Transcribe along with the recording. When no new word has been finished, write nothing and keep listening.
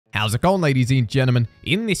How's it going, ladies and gentlemen?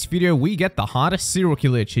 In this video, we get the hardest serial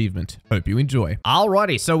killer achievement. Hope you enjoy.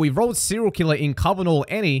 Alrighty, so we've rolled serial killer in Coven or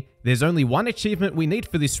Any. There's only one achievement we need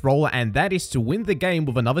for this roll, and that is to win the game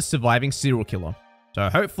with another surviving serial killer. So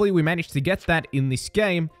hopefully we manage to get that in this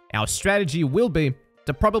game. Our strategy will be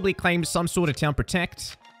to probably claim some sort of town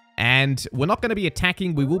protect. And we're not going to be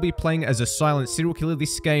attacking, we will be playing as a silent serial killer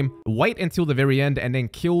this game. Wait until the very end and then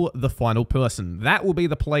kill the final person. That will be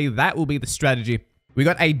the play, that will be the strategy. We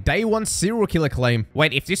got a day one serial killer claim.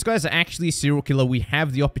 Wait, if this guy's actually a serial killer, we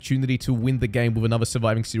have the opportunity to win the game with another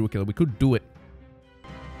surviving serial killer. We could do it.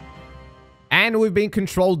 And we've been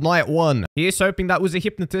controlled night one. Here's hoping that was a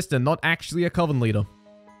hypnotist and not actually a coven leader.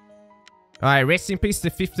 Alright, rest in peace to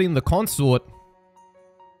 15, the consort.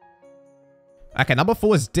 Okay, number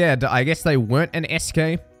 4 is dead. I guess they weren't an SK.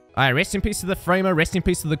 Alright, rest in peace to the framer, rest in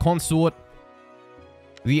peace to the consort.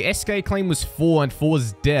 The SK claim was 4 and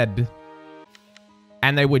 4's dead.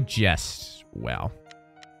 And they were just... wow.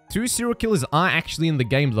 2 serial killers are actually in the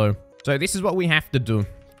game though. So this is what we have to do.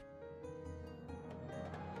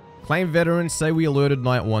 Claim veterans, say we alerted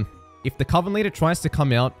night 1. If the coven leader tries to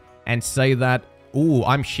come out and say that, "Ooh,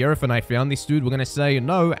 I'm sheriff and I found this dude," we're going to say,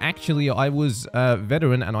 "No, actually I was a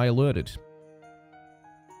veteran and I alerted."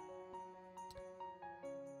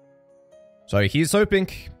 So here's hoping.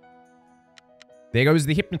 There goes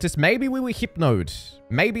the hypnotist. Maybe we were hypnoed.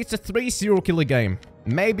 Maybe it's a 3 serial killer game.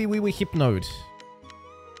 Maybe we were hypnoed.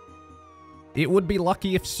 It would be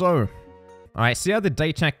lucky if so. Alright, see how the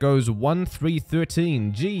day chat goes. 1, 3,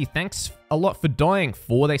 13. Gee, thanks a lot for dying.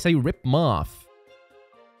 4, they say rip Marth.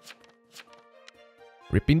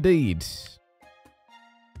 Rip indeed.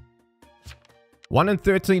 1 and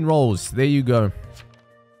 13 rolls. There you go.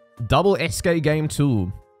 Double SK game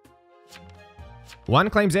 2. 1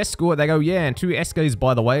 claims escort, they go, yeah, and 2 SKs,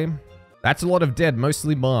 by the way. That's a lot of dead,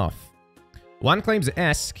 mostly Marth. 1 claims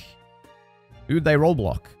Esk. Who'd they roll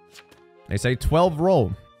block? They say 12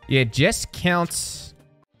 roll. Yeah, just counts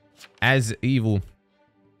as evil.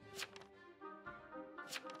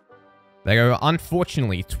 They go,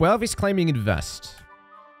 unfortunately, 12 is claiming invest.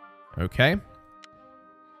 Okay.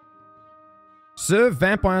 Serve,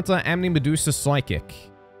 Vampire Hunter, Amni, Medusa, Psychic.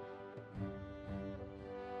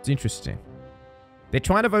 It's interesting. They're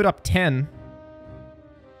trying to vote up 10.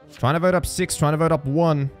 Trying to vote up 6. Trying to vote up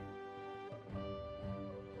 1.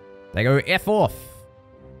 They go F off.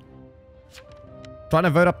 Trying to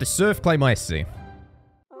vote up the Surf claim, I see.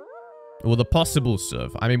 Or the possible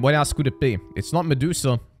Surf. I mean, what else could it be? It's not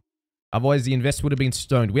Medusa. Otherwise, the invest would have been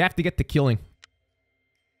stoned. We have to get the killing.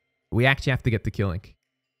 We actually have to get the killing.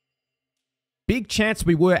 Big chance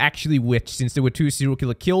we were actually witched since there were 2 serial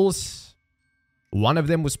killer kills. One of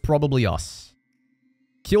them was probably us.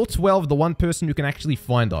 Kill 12, the one person who can actually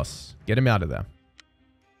find us. Get him out of there.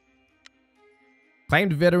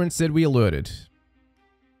 Claimed veteran said we alerted.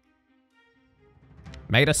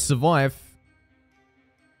 Made us survive.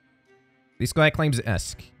 This guy claims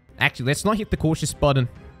Esk. Actually, let's not hit the cautious button.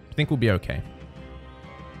 I think we'll be okay.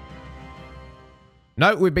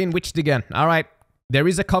 No, we've been witched again. Alright. There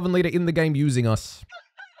is a coven leader in the game using us.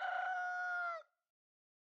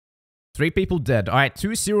 3 people dead. Alright,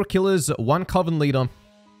 2 serial killers, 1 coven leader.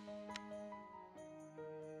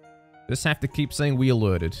 Just have to keep saying we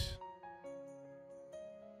alerted.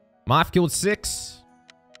 Marth killed 6.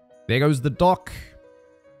 There goes the doc.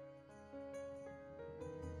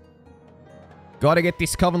 Gotta get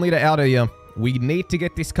this coven leader out of here. We need to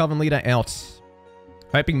get this coven leader out.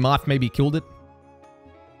 Hoping Marth maybe killed it.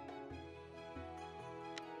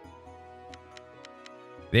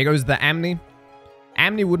 There goes the Amni.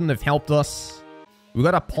 Amni wouldn't have helped us. We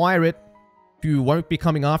got a pirate who won't be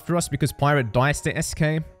coming after us because pirate dies to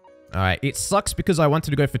SK. Alright, it sucks because I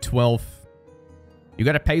wanted to go for 12. You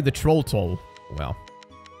gotta pay the troll toll. Well.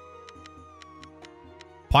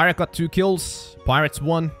 Pirate got 2 kills. Pirate's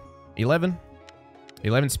 1. 11.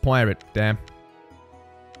 11's pirate. Damn.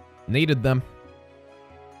 Needed them.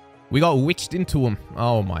 We got witched into him.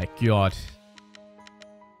 Oh my god.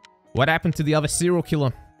 What happened to the other serial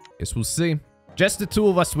killer? Guess we'll see. Just the 2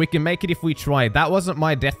 of us. We can make it if we try. That wasn't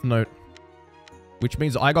my death note. Which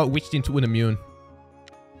means I got witched into an immune.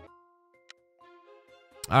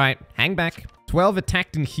 Alright, hang back. 12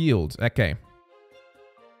 attacked and healed. Okay.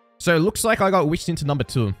 So it looks like I got witched into number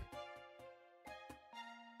 2.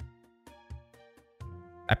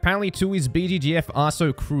 Apparently 2 is BGGF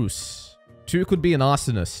Arso Cruz. 2 could be an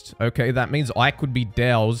arsonist. Okay, that means I could be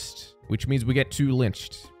doused. Which means we get 2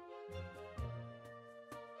 lynched.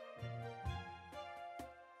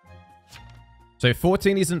 So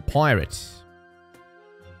 14 isn't pirate.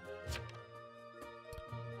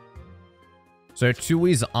 So 2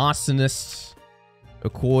 is arsonist.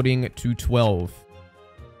 according to 12.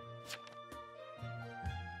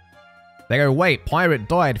 They go, wait, pirate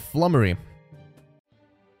died, flummery.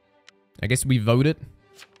 I guess we voted.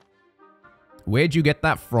 Where'd you get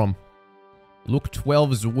that from? Look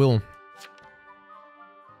 12's will.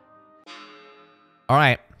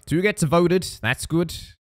 Alright, 2 gets voted. That's good.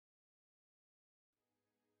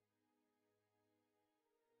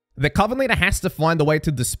 The Coven Leader has to find a way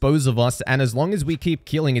to dispose of us, and as long as we keep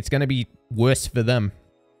killing, it's going to be worse for them.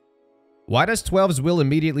 Why does 12's will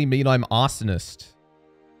immediately mean I'm arsonist?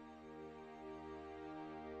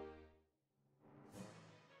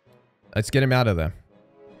 Let's get him out of there.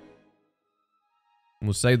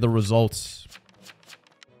 We'll say the results.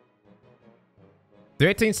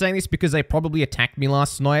 13 saying this because they probably attacked me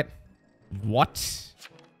last night. What?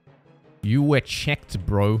 You were checked,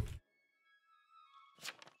 bro.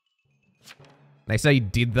 They say,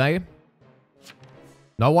 did they?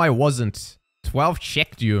 No, I wasn't. 12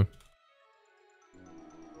 checked you.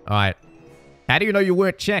 Alright. How do you know you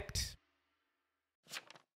weren't checked?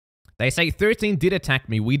 They say 13 did attack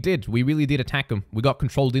me. We did. We really did attack him. We got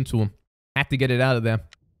controlled into him. Had to get it out of there.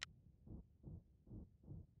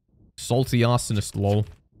 Salty arsonist, lol.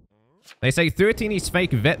 They say 13 is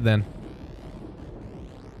fake vet then.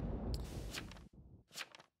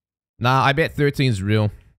 Nah, I bet 13 is real.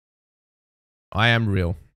 I am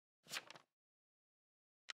real.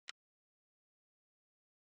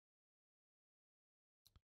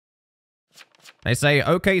 They say,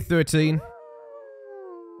 okay, 13.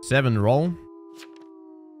 7 roll.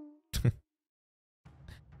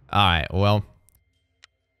 Alright, well.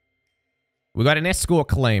 We got an escort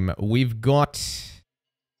claim. We've got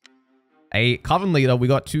a Coven Leader. We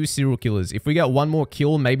got 2 serial killers. If we get 1 more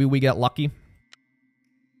kill, maybe we get lucky.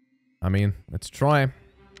 I mean, let's try.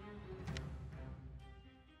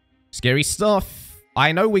 Scary stuff.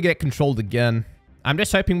 I know we get controlled again. I'm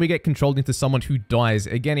just hoping we get controlled into someone who dies.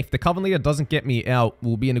 Again, if the Coven Leader doesn't get me out,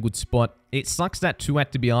 we'll be in a good spot. It sucks that 2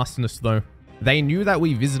 had to be arsonists, though. They knew that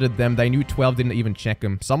we visited them. They knew 12 didn't even check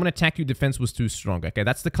them. Someone attacked you, defense was too strong. Okay,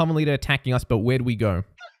 that's the Coven Leader attacking us, but where'd we go?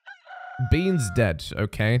 Bean's dead.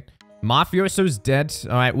 Okay. Mafioso's dead.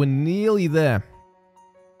 Alright, we're nearly there.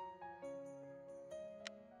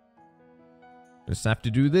 Just have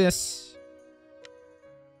to do this.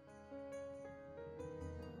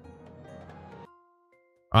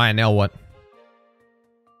 Alright, now what?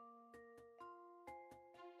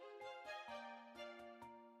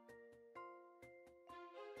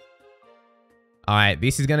 Alright,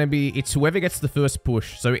 this is gonna be... It's whoever gets the first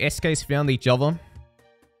push. So SK's found each other.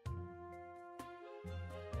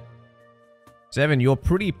 7, you're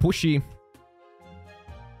pretty pushy.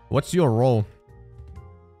 What's your role?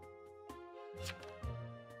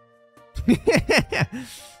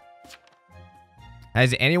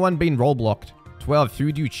 Has anyone been role blocked? 12,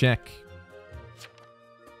 who do you check?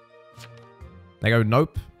 They go,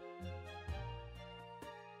 nope.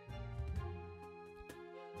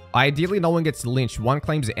 Ideally, no one gets lynched. 1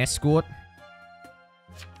 claims escort.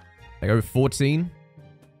 They go 14.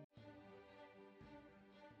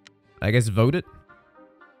 I guess vote it.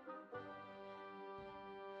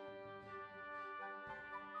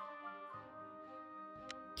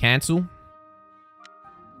 Cancel.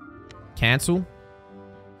 Cancel.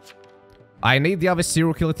 I need the other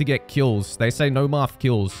serial killer to get kills. They say no math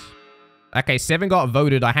kills. Okay, 7 got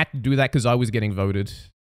voted. I had to do that because I was getting voted.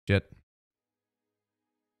 Shit.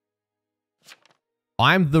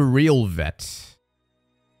 I'm the real vet.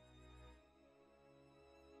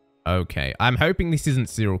 Okay, I'm hoping this isn't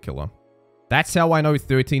serial killer. That's how I know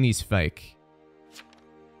 13 is fake.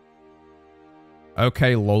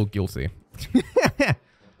 Okay, lol, guilty.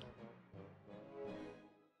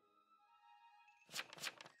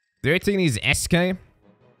 13 is SK.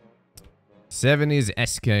 7 is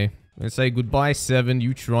SK. Let's say goodbye, 7.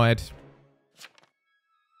 You tried.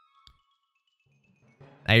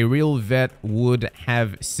 A real vet would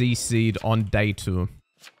have CC'd on day 2.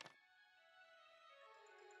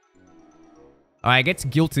 Alright, gets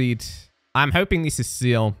guiltied. I'm hoping this is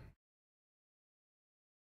Seal.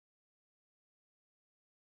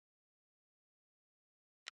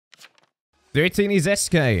 "13 is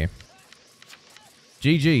SK.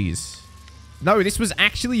 GG's. No, this was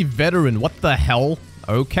actually veteran. What the hell?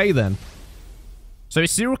 Okay, then. So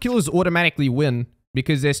serial killers automatically win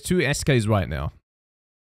because there's 2 SKs right now.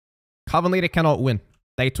 Coven Leader cannot win.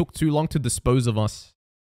 They took too long to dispose of us.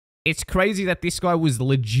 It's crazy that this guy was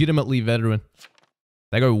legitimately veteran.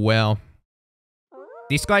 They go, wow.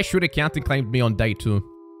 This guy should have counterclaimed me on day 2.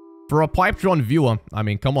 For a PipeTron viewer, I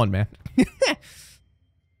mean, come on, man.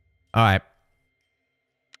 Alright.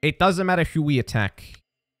 It doesn't matter who we attack.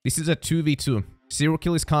 This is a 2v2. Serial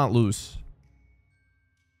killers can't lose.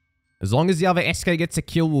 As long as the other SK gets a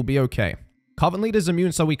kill, we'll be okay. Coven leader's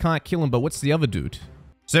immune, so we can't kill him, but what's the other dude?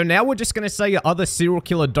 So now we're just going to say other serial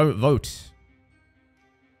killer don't vote.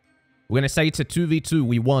 We're going to say it's a 2v2.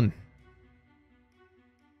 We won.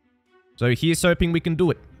 So here's hoping we can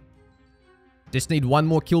do it. Just need one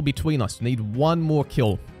more kill between us. Need one more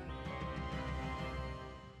kill.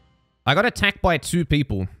 I got attacked by 2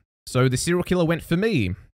 people. So the serial killer went for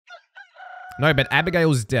me. No, but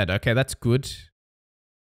Abigail's dead. Okay, that's good.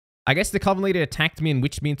 I guess the Coven leader attacked me and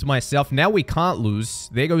witched me into myself. Now we can't lose.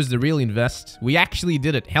 There goes the real invest. We actually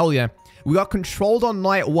did it. Hell yeah. We got controlled on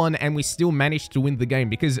night 1 and we still managed to win the game.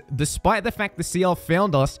 Because despite the fact the CL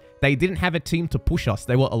found us, they didn't have a team to push us.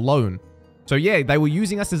 They were alone. So yeah, they were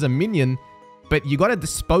using us as a minion. But you gotta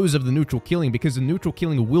dispose of the neutral killing because the neutral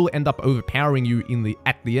killing will end up overpowering you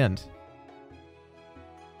at the end.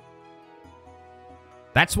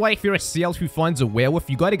 That's why if you're a CL who finds a werewolf,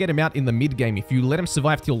 you gotta get him out in the mid game. If you let him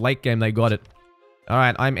survive till late game, they got it.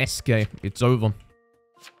 Alright, I'm SK. It's over.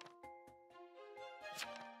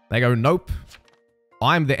 They go, nope.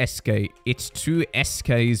 I'm the SK. It's 2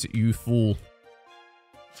 SKs, you fool.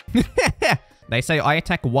 They say, I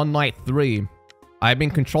attack 1 night 3. I've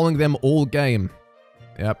been controlling them all game.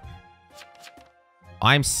 Yep.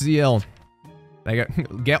 I'm CL. They go,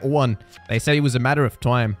 get 1. They say it was a matter of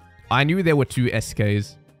time. I knew there were 2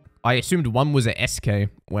 SKs. I assumed 1 was a SK.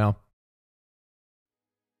 Well.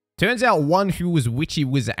 Turns out 1 who was witchy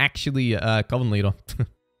was actually a Coven leader.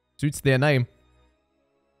 Suits their name.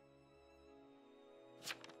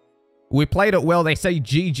 We played it well. They say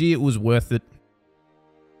GG, it was worth it.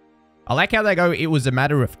 I like how they go, it was a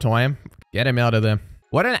matter of time. Get him out of there.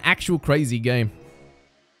 What an actual crazy game.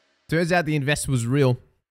 Turns out the invest was real.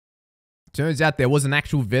 Turns out there was an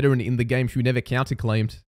actual veteran in the game who never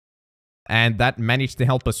counterclaimed. And that managed to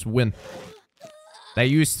help us win. They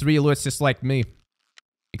used 3 alerts just like me.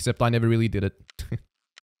 Except I never really did it.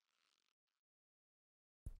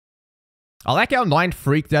 I like how 9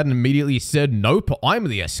 freaked out and immediately said, nope, I'm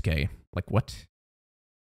the SK. Like, what?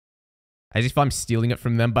 As if I'm stealing it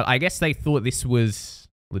from them, but I guess they thought this was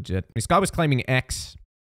legit. This guy was claiming X.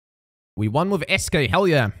 We won with SK, hell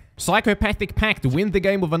yeah. Psychopathic Pact, win the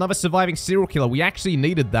game with another surviving serial killer. We actually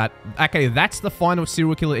needed that. Okay, that's the final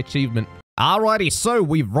serial killer achievement. Alrighty, so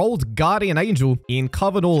we've rolled Guardian Angel in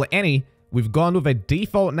Covered All Any. We've gone with a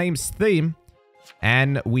default names theme,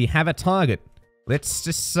 and we have a target. Let's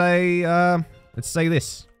just say, let's say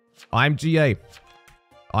this. I'm GA.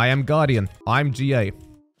 I am Guardian. I'm GA.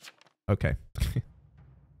 Okay.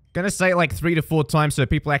 Gonna say it like 3 to 4 times so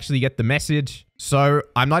people actually get the message. So,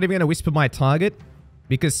 I'm not even gonna whisper my target.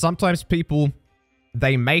 Because sometimes people,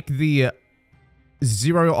 they make the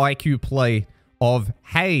 0 IQ play of,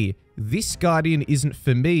 hey, this Guardian isn't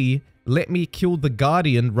for me. Let me kill the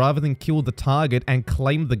Guardian rather than kill the target and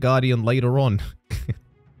claim the Guardian later on.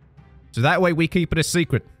 So that way we keep it a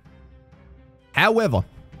secret. However,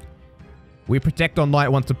 we protect on night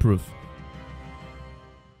 1 to prove.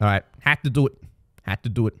 Alright, had to do it. Had to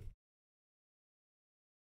do it.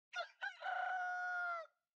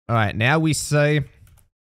 Alright, now we say,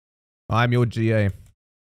 I'm your GA.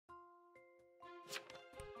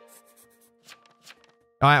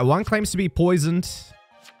 Alright, 1 claims to be poisoned.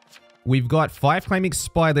 We've got 5 claiming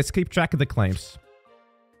spy. Let's keep track of the claims.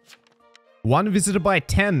 1 visited by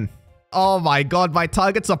 10. Oh my god, my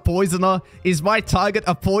target's a poisoner. Is my target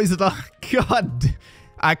a poisoner? God.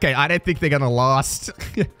 Okay, I don't think they're gonna last.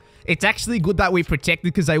 It's actually good that we protected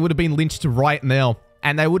because they would have been lynched right now.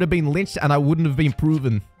 And they would have been lynched and I wouldn't have been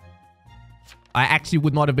proven. I actually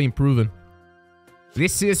would not have been proven.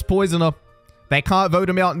 This is poisoner. They can't vote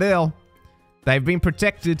him out now. They've been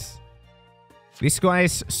protected. This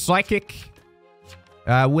guy's psychic.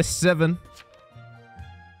 With 7.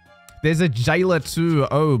 There's a jailer too.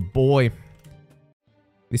 Oh boy.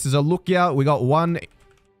 This is a lookout. We got 1.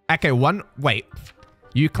 Okay, 1. Wait.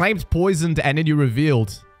 You claimed poisoned and then you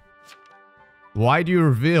revealed. Why do you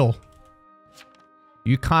reveal?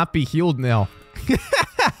 You can't be healed now.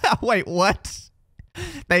 Wait, what?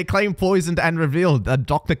 They claim poisoned and revealed. A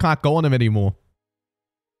doctor can't go on him anymore.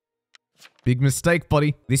 Big mistake,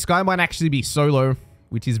 buddy. This guy might actually be solo,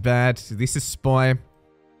 which is bad. This is spy.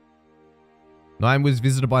 9 was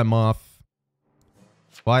visited by Marth.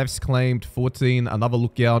 5's claimed. 14, another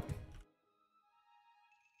lookout.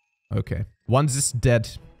 Okay. 1's just dead.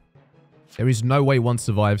 There is no way 1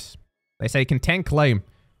 survives. They say, can 10 claim?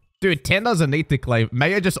 Dude, 10 doesn't need to claim.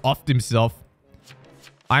 Mayor just offed himself.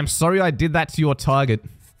 I'm sorry I did that to your target.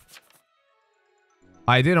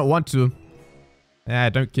 I didn't want to. I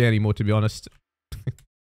don't care anymore, to be honest.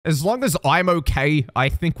 As long as I'm okay, I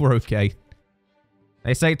think we're okay.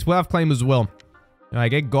 They say 12 claim as well. I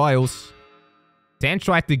get Giles. 10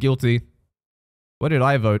 tried to guilty. What did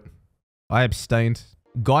I vote? I abstained.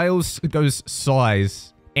 Giles goes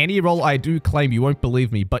size. Any role I do claim, you won't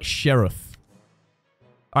believe me, but sheriff.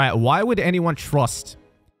 Alright, why would anyone trust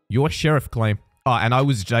your sheriff claim? Oh, and I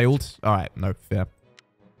was jailed? Alright, no, fair.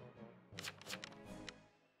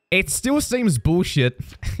 It still seems bullshit.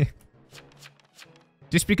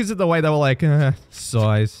 Just because of the way they were like,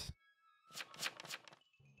 size.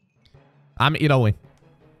 I'm Innoing.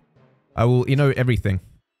 I will Inno everything.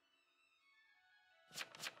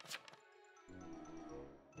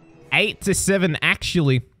 8-7,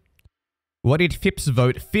 actually. What did Phipps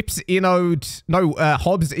vote? Phipps Innoed. No,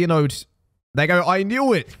 Hobbs Innoed. They go, I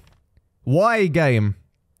knew it. Why game?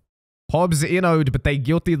 Hobbs Innoed, but they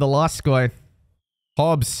guilty the last guy.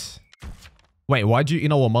 Hobbs. Wait, why'd you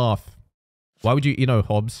Inno a Marth? Why would you Inno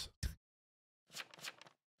Hobbs?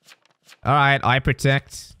 Alright, I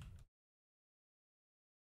protect.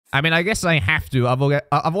 I mean, I guess I have to.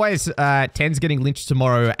 Otherwise, 10's getting lynched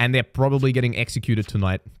tomorrow, and they're probably getting executed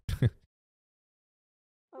tonight.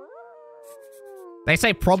 They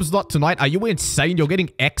say prob's not tonight. Are you insane? You're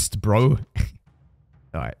getting X'd, bro.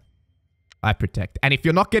 Alright. I protect. And if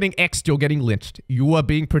you're not getting X'd, you're getting lynched. You are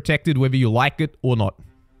being protected whether you like it or not.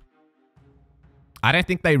 I don't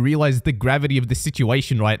think they realize the gravity of the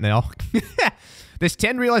situation right now. Does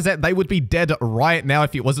 10 realize that they would be dead right now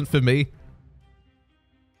if it wasn't for me?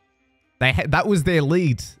 That was their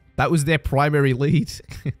lead. That was their primary lead.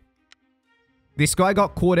 This guy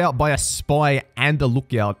got caught out by a spy and a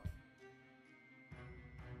lookout.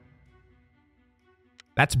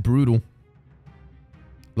 That's brutal.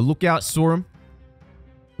 The lookout saw him.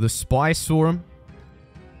 The spy saw him.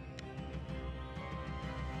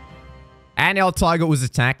 And our target was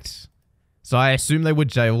attacked. So I assume they were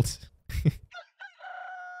jailed.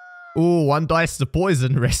 Ooh, 1 dice to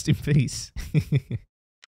poison. Rest in peace.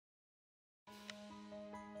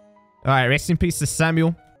 Alright, rest in peace to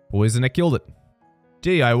Samuel. Poisoner killed it.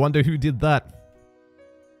 Gee, I wonder who did that.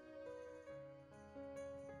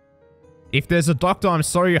 If there's a doctor, I'm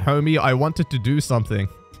sorry, homie. I wanted to do something.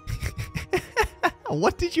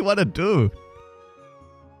 What did you want to do?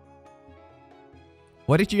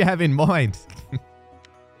 What did you have in mind?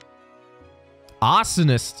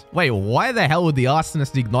 Arsonist. Wait, why the hell would the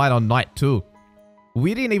arsonist ignite on night 2?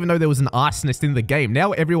 We didn't even know there was an arsonist in the game.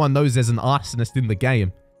 Now everyone knows there's an arsonist in the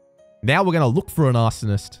game. Now we're going to look for an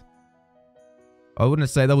arsonist. I wouldn't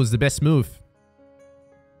say that was the best move.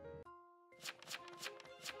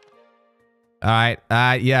 Alright,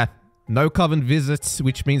 yeah. No coven visits,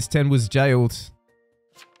 which means 10 was jailed.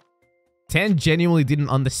 10 genuinely didn't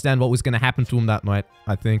understand what was going to happen to him that night,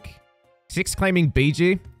 I think. 6 claiming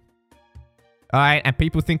BG. Alright, and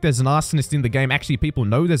people think there's an arsonist in the game. Actually, people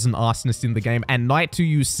know there's an arsonist in the game. And night 2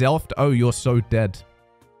 you selfed. Oh, you're so dead.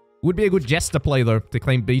 Would be a good jester play, though, to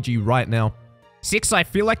claim BG right now. 6, I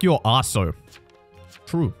feel like you're arso.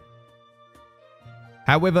 True.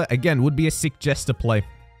 However, again, would be a sick jester play.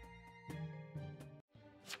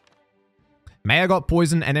 Maya got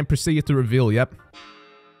poisoned and then proceeded to reveal, yep.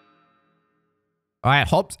 Alright,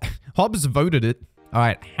 Hobbs voted it.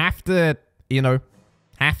 Alright, have to,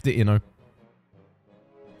 have to,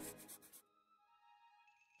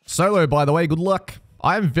 Solo, by the way, good luck.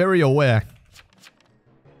 I am very aware.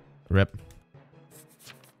 Rip.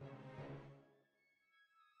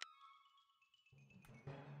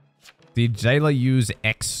 Did Jailer use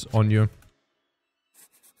X on you?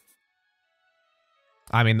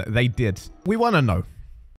 I mean, they did. We want to know.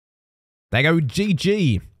 They go,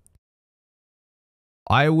 GG.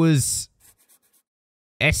 I was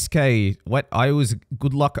SK. What? I was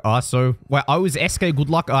good luck Arso. Well, I was SK good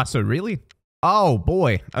luck Arso. Really? Oh,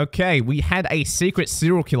 boy. Okay, we had a secret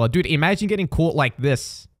serial killer. Dude, imagine getting caught like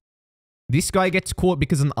this. This guy gets caught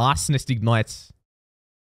because an arsonist ignites.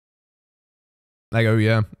 They go,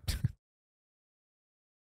 yeah.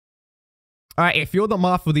 Alright, if you're the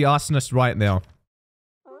Marth or the arsonist right now,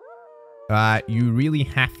 you really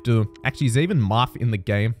have to... Actually, is there even Marth in the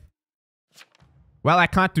game? Well, I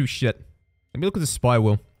can't do shit. Let me look at the spy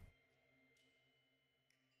wheel.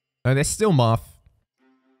 Oh, there's still Marth.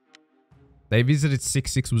 They visited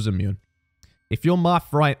 6-6 was immune. If you're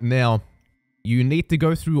Marth right now, you need to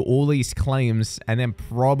go through all these claims and then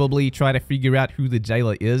probably try to figure out who the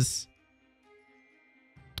jailer is.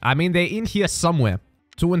 I mean, they're in here somewhere.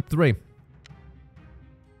 2 and 3.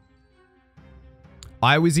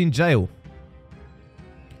 I was in jail.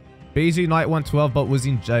 BG Night 112, but was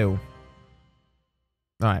in jail.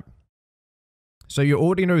 Alright. So you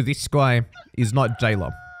already know this guy is not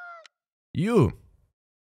jailer. You.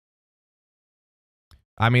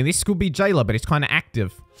 I mean, this could be jailer, but it's kind of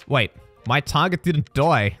active. Wait, my target didn't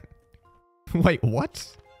die. Wait,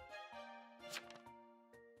 what?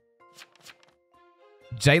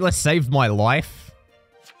 Jailer saved my life.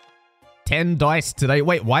 10 dice today.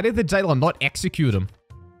 Wait, why did the jailer not execute him?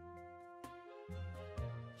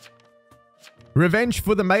 Revenge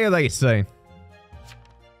for the mayor, they say.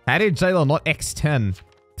 How did jailer not X10?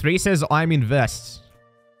 3 says I'm invest.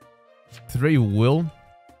 3 will.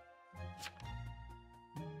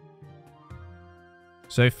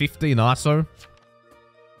 So 15 Arso.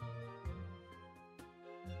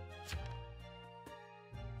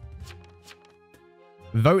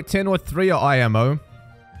 Vote 10 or 3 or IMO.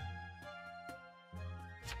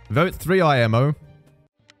 Vote 3 IMO.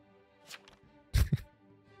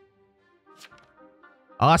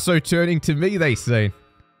 Arso turning to me, they say.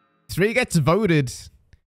 3 gets voted.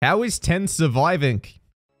 How is 10 surviving?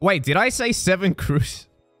 Wait, did I say 7 Cruz?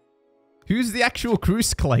 Who's the actual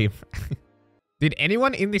Cruz claim? Did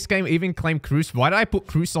anyone in this game even claim Cruz? Why did I put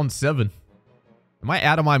Cruz on 7? Am I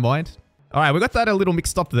out of my mind? Alright, we got that a little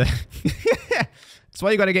mixed up there. That's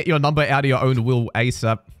why you gotta get your number out of your own will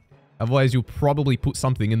ASAP. Otherwise, you'll probably put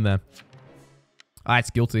something in there. Alright, it's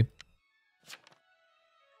guilty.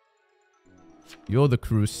 You're the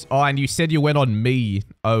Cruz. Oh, and you said you went on me.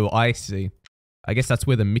 Oh, I see. I guess that's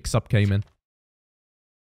where the mix-up came in.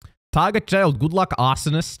 Target jailed. Good luck,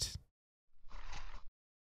 arsonist.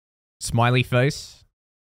 Smiley face.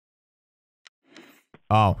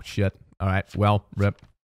 Oh, shit. Alright, well, rip.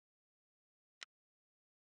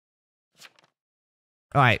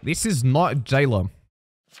 Alright, this is not jailer.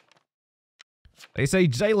 They say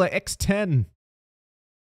jailer X10.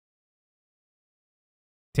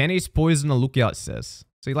 10 is poison, a lookout says.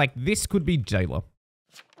 See, like, this could be jailer.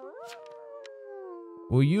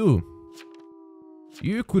 Or you.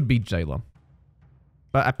 You could be jailer.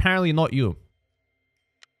 But apparently not you.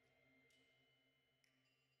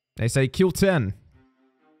 They say kill 10.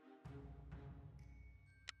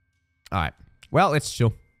 Alright. Well, let's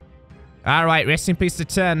chill. Alright, rest in peace to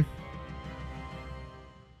 10.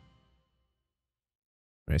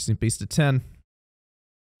 Rest in peace to 10.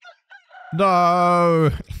 No!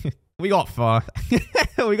 We got far.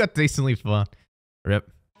 We got decently far. Rip.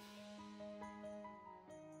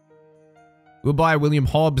 Goodbye, William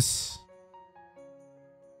Hobbs.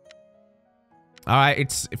 Alright,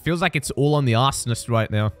 it feels like it's all on the arsonist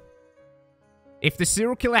right now. If the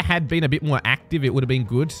serial killer had been a bit more active, it would have been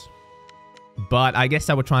good. But I guess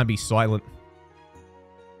they were trying to be silent.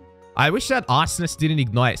 I wish that arsonist didn't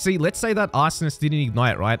ignite. See, let's say that arsonist didn't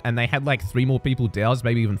ignite, right? And they had like 3 more people doused,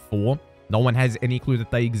 maybe even 4. No one has any clue that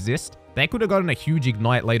they exist. They could have gotten a huge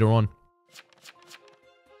ignite later on.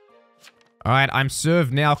 Alright, I'm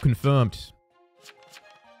served now, confirmed.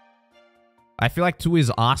 I feel like 2 is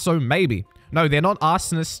arso, maybe. No, they're not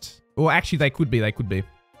arsonist. Or actually, they could be, they could be.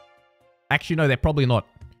 Actually, no, they're probably not.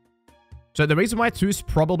 So the reason why 2 is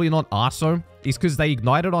probably not arso is because they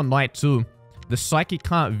ignited on night 2. The psychic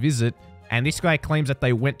can't visit, and this guy claims that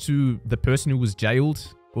they went to the person who was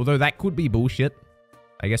jailed. Although that could be bullshit.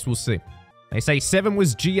 I guess we'll see. They say 7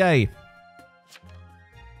 was GA.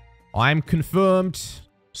 I'm confirmed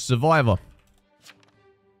survivor.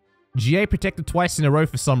 GA protected twice in a row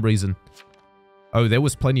for some reason. Oh, there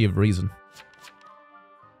was plenty of reason.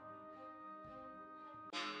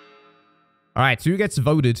 Alright, 2 gets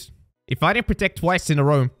voted. If I didn't protect twice in a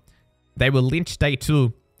row, they were lynched day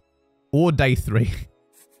 2. Or day 3.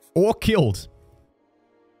 Or killed.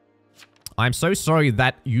 I'm so sorry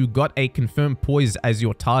that you got a confirmed poise as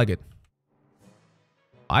your target.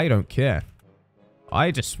 I don't care.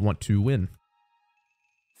 I just want to win.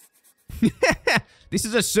 This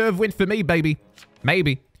is a serve win for me, baby.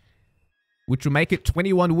 Maybe. Which will make it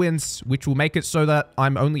 21 wins. Which will make it so that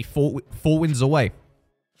I'm only 4 wins away.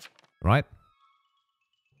 Right?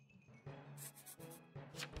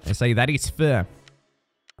 They say that is fair.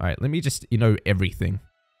 Alright, let me just, everything.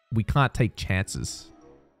 We can't take chances.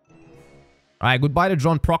 Alright, goodbye to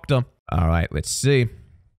John Proctor. Alright, let's see.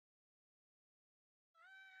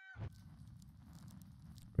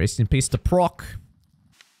 Rest in peace to Proc.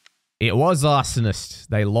 It was arsonist.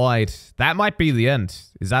 They lied. That might be the end.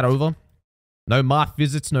 Is that over? No Marth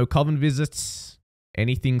visits, no Coven visits.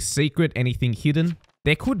 Anything secret, anything hidden?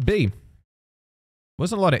 There could be.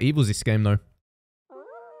 Wasn't a lot of evils this game, though.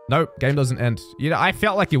 Nope, game doesn't end. I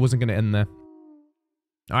felt like it wasn't going to end there.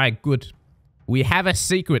 Alright, good. We have a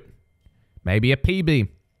secret. Maybe a PB.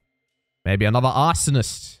 Maybe another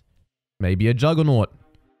arsonist. Maybe a juggernaut.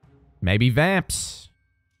 Maybe vamps.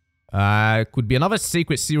 Could be another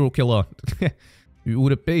secret serial killer. Who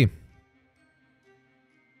would it be?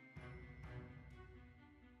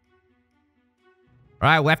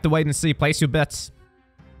 Alright, we'll have to wait and see. Place your bets.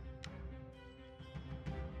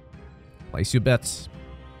 Place your bets.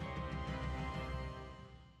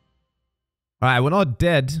 Alright, we're not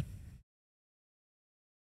dead.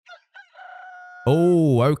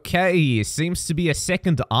 Oh, okay. Seems to be a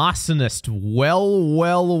second arsonist. Well,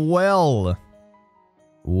 well, well.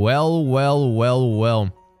 Well, well, well,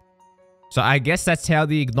 well. So I guess that's how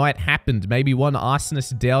the ignite happened. Maybe one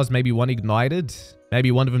arsonist doused, maybe one ignited. Maybe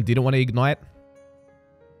one of them didn't want to ignite.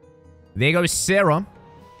 There goes Sarah.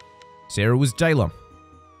 Sarah was jailer.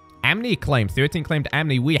 Amni claimed. 13 claimed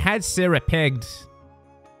Amni. We had Sarah pegged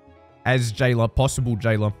as jailer, possible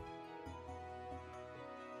jailer.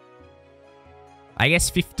 I guess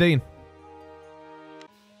 15.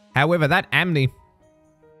 However, that Amni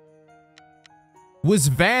was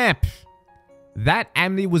Vamp. That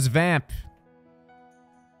Amni was Vamp.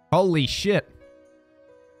 Holy shit.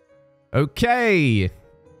 Okay.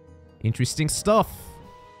 Interesting stuff.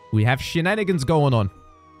 We have shenanigans going on.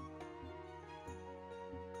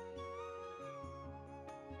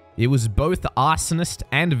 It was both arsonist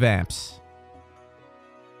and vamps.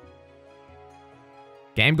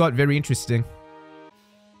 Game got very interesting.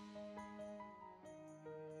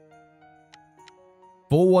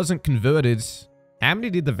 4 wasn't converted. How many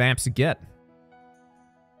did the vamps get?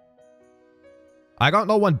 I got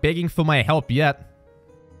no one begging for my help yet.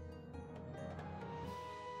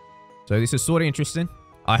 So this is sort of interesting.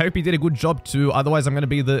 I hope he did a good job too. Otherwise, I'm gonna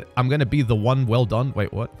be the one well done.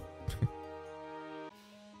 Wait, what?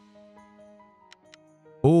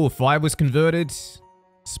 Oh, 5 was converted.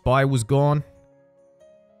 Spy was gone.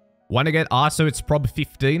 Want to get Arso, it's prob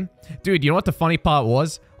 15. Dude, you know what the funny part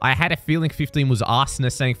was? I had a feeling 15 was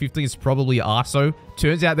arsonist, saying 15 is probably Arso.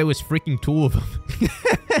 Turns out there was freaking 2 of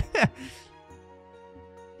them.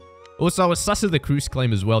 Also, I was sus of the Cruise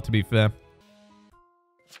claim as well, to be fair.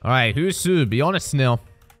 Alright, who's who? Be honest now.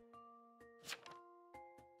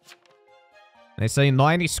 They say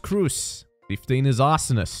 9 is Cruise. 15 is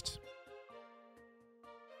arsonist.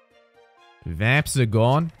 Vamps are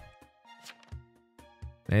gone.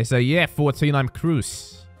 They say, yeah, 14, I'm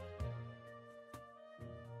Cruise.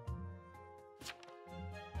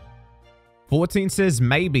 "14 says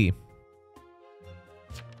maybe.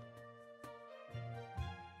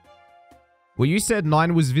 Well, you said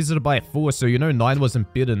 9 was visited by a 4, so you know 9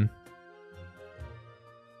 wasn't bidden.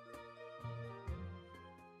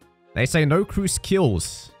 They say no Cruise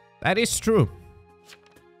kills. That is true.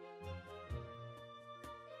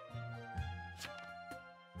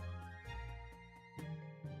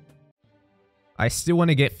 I still want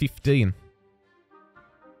to get 15.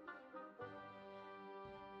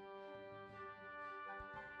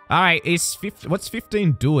 Alright, what's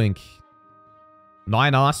 15 doing?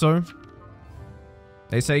 9 Arso.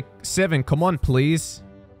 They say 7, come on please.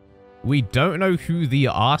 We don't know who the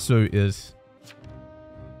Arso is.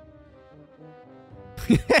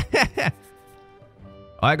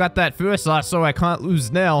 I got that first Arso, I can't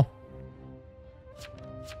lose now.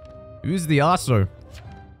 Who's the Arso?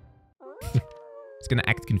 It's gonna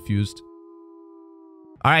act confused.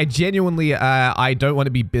 Alright, genuinely, I don't want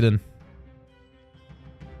to be bidden.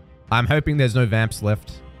 I'm hoping there's no vamps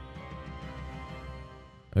left.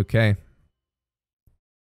 Okay.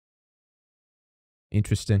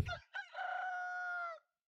 Interesting.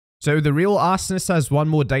 So the real arsonist has 1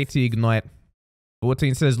 more day to ignite.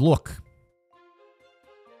 14 says, look.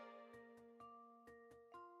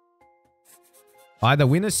 Either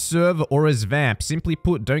win as serve or as vamp. Simply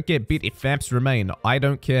put, don't get bit if vamps remain. I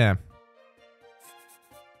don't care.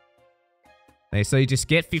 They say just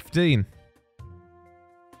get 15.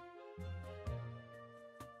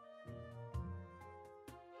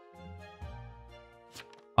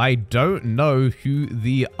 I don't know who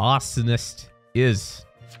the arsonist is.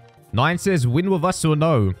 9 says win with us or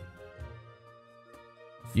no.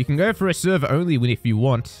 You can go for a serve only win if you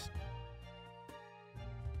want.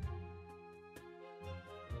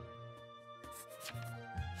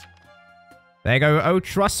 They go, oh,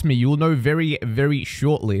 trust me, you'll know very, very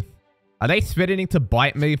shortly. Are they threatening to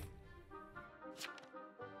bite me?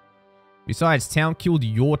 Besides, Town killed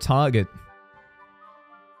your target.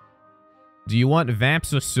 Do you want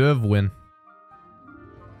vamps or serve win?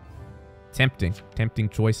 Tempting. Tempting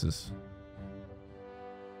choices.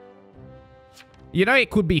 You know, it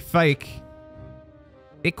could be fake.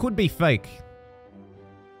 It could be fake.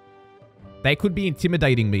 They could be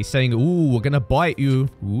intimidating me, saying, ooh, we're gonna bite you.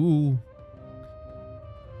 Ooh.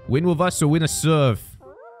 Win with us or win a serve?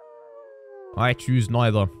 I choose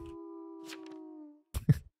neither.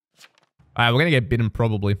 Alright, we're gonna get bitten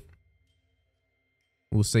probably.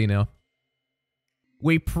 We'll see now.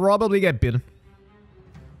 We probably get bitten.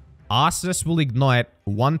 Arsonist will ignite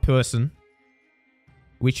one person,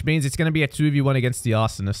 which means it's going to be a 2v1 against the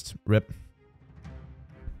Arsonist. Rip.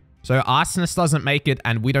 So Arsonist doesn't make it,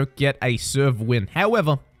 and we don't get a serve win.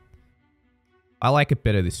 However, I like it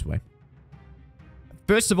better this way.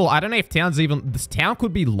 First of all, I don't know if Town's even... This Town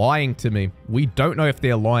could be lying to me. We don't know if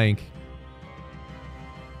they're lying.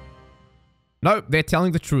 No, they're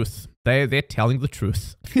telling the truth. They're telling the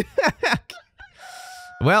truth.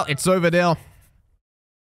 Well, it's over now.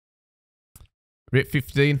 Rip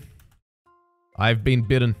 15. I've been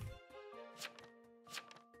bitten.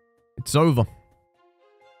 It's over.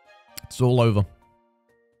 It's all over.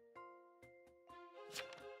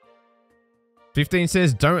 15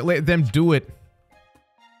 says, don't let them do it.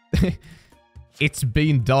 It's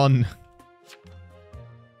been done.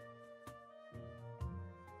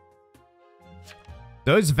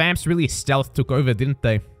 Those vamps really stealth took over, didn't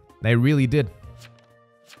they? They really did.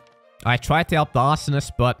 I tried to help the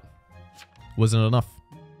Arsonist, but wasn't enough.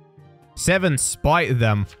 7, spite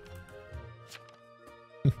them.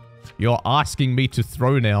 You're asking me to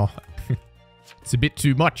throw now. It's a bit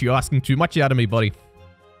too much. You're asking too much out of me, buddy.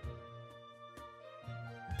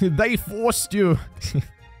 They forced you.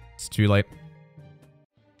 It's too late.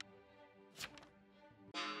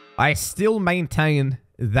 I still maintain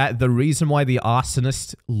that the reason why the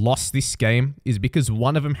Arsonist lost this game is because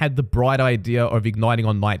one of them had the bright idea of igniting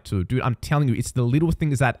on night 2. Dude, I'm telling you, it's the little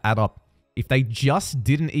things that add up. If they just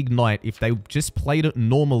didn't ignite, if they just played it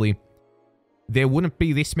normally, there wouldn't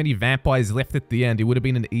be this many vampires left at the end. It would have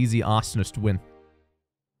been an easy Arsonist win.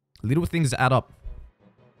 Little things add up.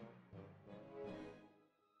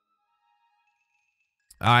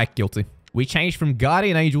 Alright, guilty. We changed from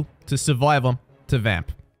Guardian Angel to Survivor to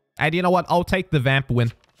Vamp. And you know what? I'll take the Vamp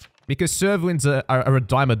win. Because Serve wins are a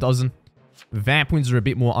dime a dozen. Vamp wins are a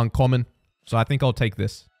bit more uncommon. So I think I'll take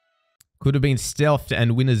this. Could have been Stealth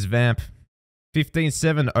and Winner's Vamp.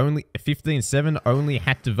 15-7 only. 15-7 only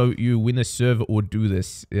had to vote you winner serve or do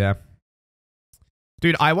this. Yeah.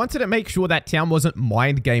 Dude, I wanted to make sure that Town wasn't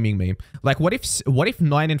mind gaming me. Like, what if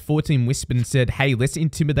 9 and 14 whispered and said, hey, let's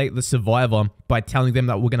intimidate the Survivor by telling them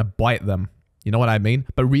that we're gonna bite them. You know what I mean?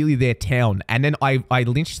 But really, they're Town. And then I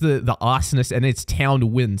lynch the Arsonist and it's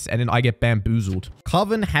Town wins. And then I get bamboozled.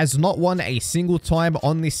 Coven has not won a single time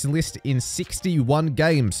on this list in 61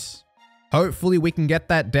 games. Hopefully, we can get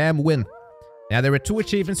that damn win. Now, there are 2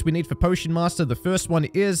 achievements we need for Potion Master. The first one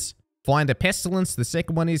is find a Pestilence. The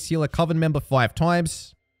second one is heal a Coven member 5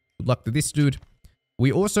 times. Good luck to this dude.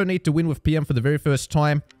 We also need to win with PM for the very first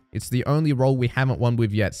time. It's the only role we haven't won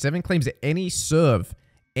with yet. 7 claims any serve.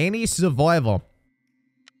 Any Survivor.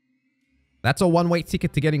 That's a one-way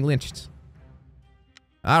ticket to getting lynched.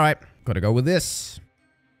 Alright, gotta go with this.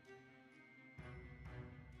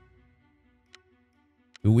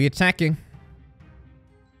 Who are we attacking?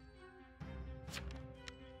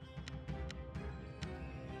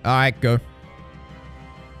 Alright, go.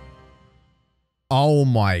 Oh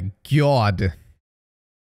my god.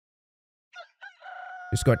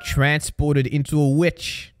 Just got transported into a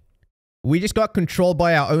witch. We just got controlled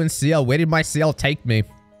by our own CL. Where did my CL take me?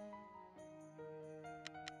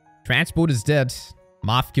 Transport is dead.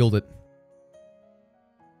 Marth killed it.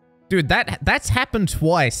 Dude, that's happened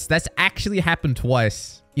twice. That's actually happened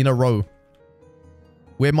twice in a row.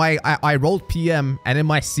 Where I rolled PM and then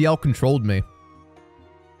my CL controlled me.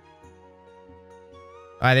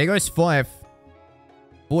 Alright, there goes 5.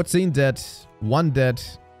 14 dead. 1 dead.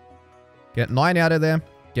 Get 9 out of there.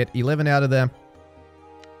 Get 11 out of there.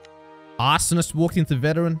 Arsonist walked into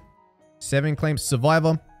Veteran. 7 claims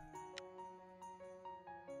Survivor.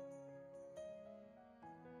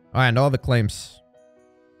 Alright, no other claims.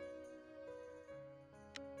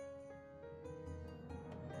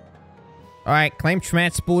 Alright, claim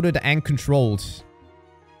transported and controlled.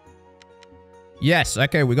 Yes,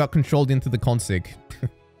 okay, we got controlled into the consig.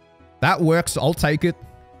 That works, I'll take it.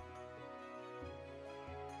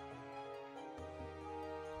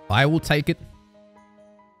 I will take it.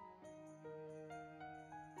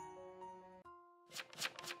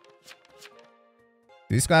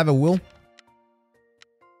 Does this guy have a will?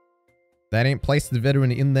 That ain't placed the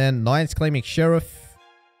Veteran in there. 9's claiming Sheriff.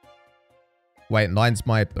 Wait, 9's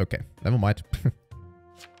my... Okay, never mind.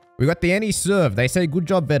 We got the any serve. They say, good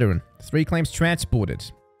job, Veteran. 3 claims transported.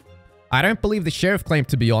 I don't believe the Sheriff claim,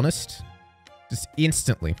 to be honest. Just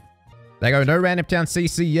instantly. They go, no random town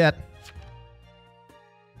CC yet.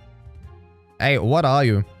 Hey, what are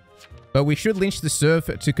you? But we should lynch the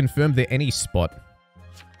serve to confirm the any spot.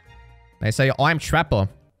 They say, I'm Trapper.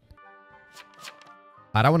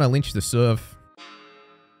 I don't want to lynch the serve.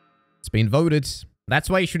 It's been voted. That's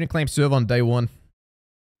why you shouldn't claim serve on day 1.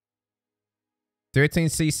 13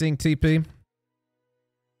 CCing TP.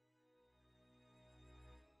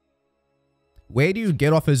 Where do you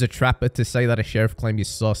get off as a trapper to say that a sheriff claim is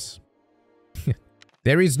sus?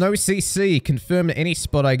 There is no CC. Confirm any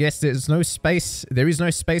spot, I guess. There's no space. There is no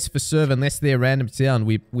space for serve unless they're random town.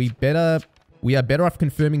 We are better off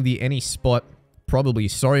confirming the any spot. Probably.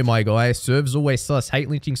 Sorry, my guy. Serves always sus. Hate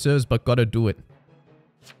lynching serves, but gotta do it.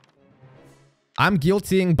 I'm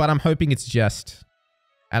guiltying, but I'm hoping it's jest.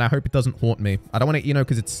 And I hope it doesn't haunt me. I don't want to, you know,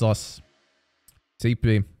 because it's sus.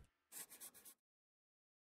 TP.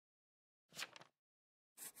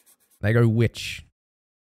 They go witch.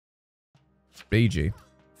 BG.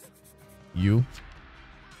 You.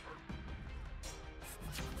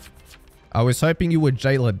 I was hoping you were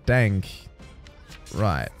jailer. Dang.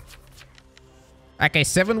 Right. Okay,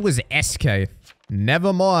 7 was SK.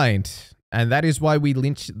 Never mind. And that is why we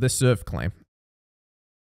lynched the serve claim.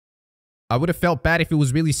 I would have felt bad if it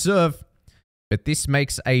was really serve, but this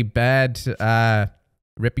makes a bad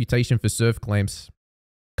reputation for serve claims.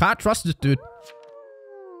 Can't trust it, dude.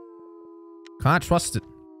 Can't trust it.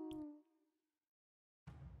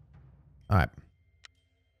 Alright.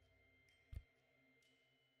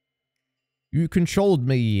 You controlled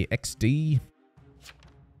me, XD.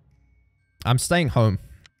 I'm staying home.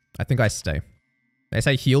 I think I stay. They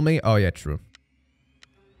say heal me? Oh, yeah, true.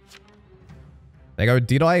 They go,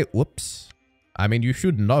 did I? Whoops. I mean, you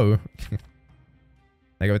should know.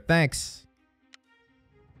 They go, thanks.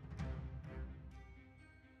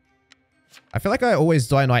 I feel like I always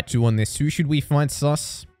die night 2 on this. Who should we find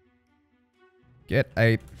sus? Get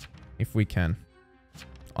 8 if we can.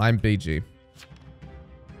 I'm BG.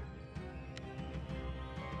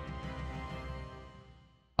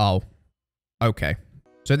 Oh. Okay.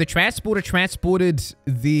 So the transporter transported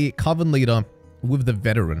the coven leader with the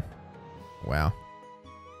veteran. Wow.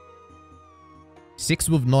 6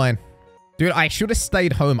 with 9. Dude, I should have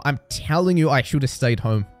stayed home. I'm telling you, I should have stayed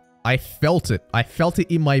home. I felt it. I felt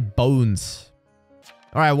it in my bones.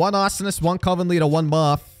 Alright, 1 arsonist, 1 coven leader, 1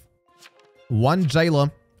 Marth, 1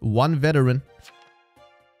 jailer, 1 veteran,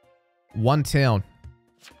 1 town.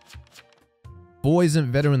 4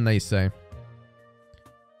 isn't veteran, they say.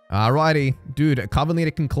 Alrighty. Dude, a coven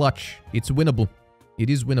leader can clutch. It's winnable.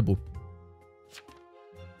 It is winnable.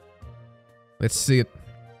 Let's see it.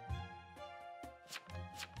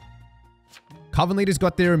 Coven leader's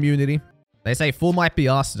got their immunity. They say 4 might be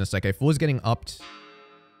arsonist. Okay, 4's getting upped.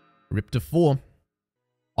 Rip to 4.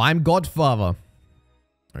 I'm Godfather.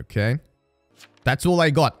 Okay. That's all I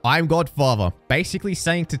got. I'm Godfather. Basically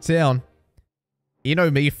saying to town, you know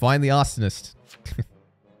me, find the arsonist.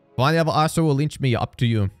 Find the other arsehole or lynch me, up to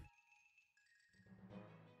you.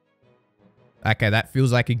 Okay, that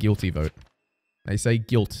feels like a guilty vote. They say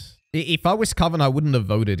guilt. If I was Coven, I wouldn't have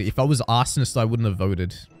voted. If I was arsonist, I wouldn't have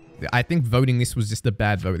voted. I think voting this was just a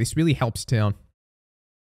bad vote. This really helps town.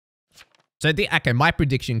 So, okay, my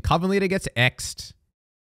prediction. Coven leader gets X'd.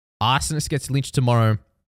 Arsonist gets lynched tomorrow.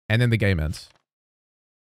 And then the game ends.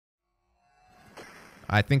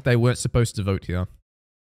 I think they weren't supposed to vote here.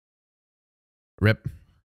 Rip.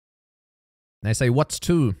 They say, what's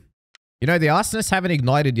 2? You know, the arsonists haven't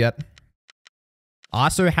ignited yet.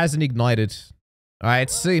 Arso hasn't ignited. Alright,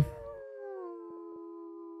 let's see.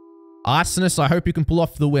 Arsonist, I hope you can pull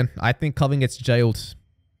off the win. I think Coven gets jailed.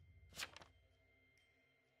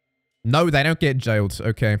 No, they don't get jailed.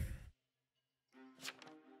 Okay.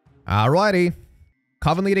 Alrighty.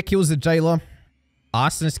 Coven leader kills the jailer.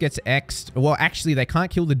 Arsonist gets X'd. Well, actually, they can't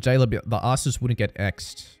kill the jailer, but the arsonist wouldn't get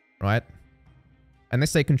X'd. Right?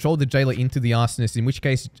 Unless they control the jailer into the arsonist, in which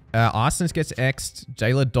case, arsonist gets X'd,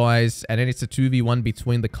 jailer dies, and then it's a 2v1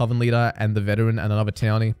 between the coven leader and the veteran and another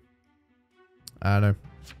townie. I don't know.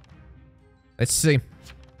 Let's see.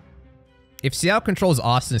 If Xiao controls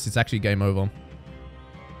arsonist, it's actually game over.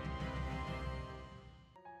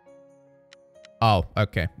 Oh,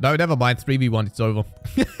 okay. No, never mind. 3v1, it's over.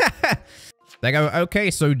 They go, okay,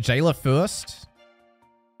 so jailer first.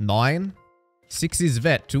 9. 6 is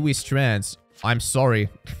vet, 2 is trans. I'm sorry.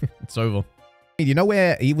 It's over. You know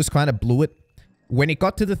where he was kind of blew it? When it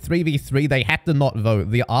got to the 3v3, they had to not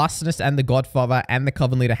vote. The arsonist and the Godfather and the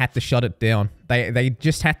Coven leader had to shut it down. They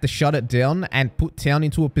just had to shut it down and put town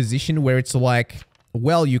into a position where it's like,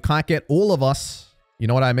 well, you can't get all of us. You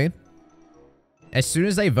know what I mean? As soon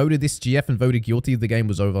as they voted this GF and voted guilty, the game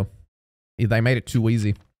was over. They made it too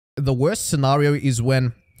easy. The worst scenario is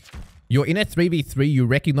when you're in a 3v3, you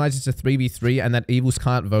recognize it's a 3v3 and that evils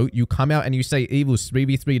can't vote. You come out and you say, evils,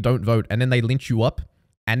 3v3, don't vote. And then they lynch you up.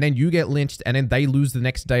 And then you get lynched and then they lose the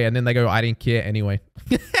next day. And then they go, I didn't care anyway.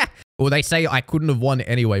 Or they say, I couldn't have won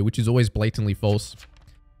anyway, which is always blatantly false.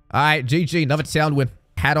 All right, GG, another town win.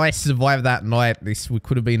 Had I survived that night, this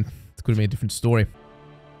could have been a different story.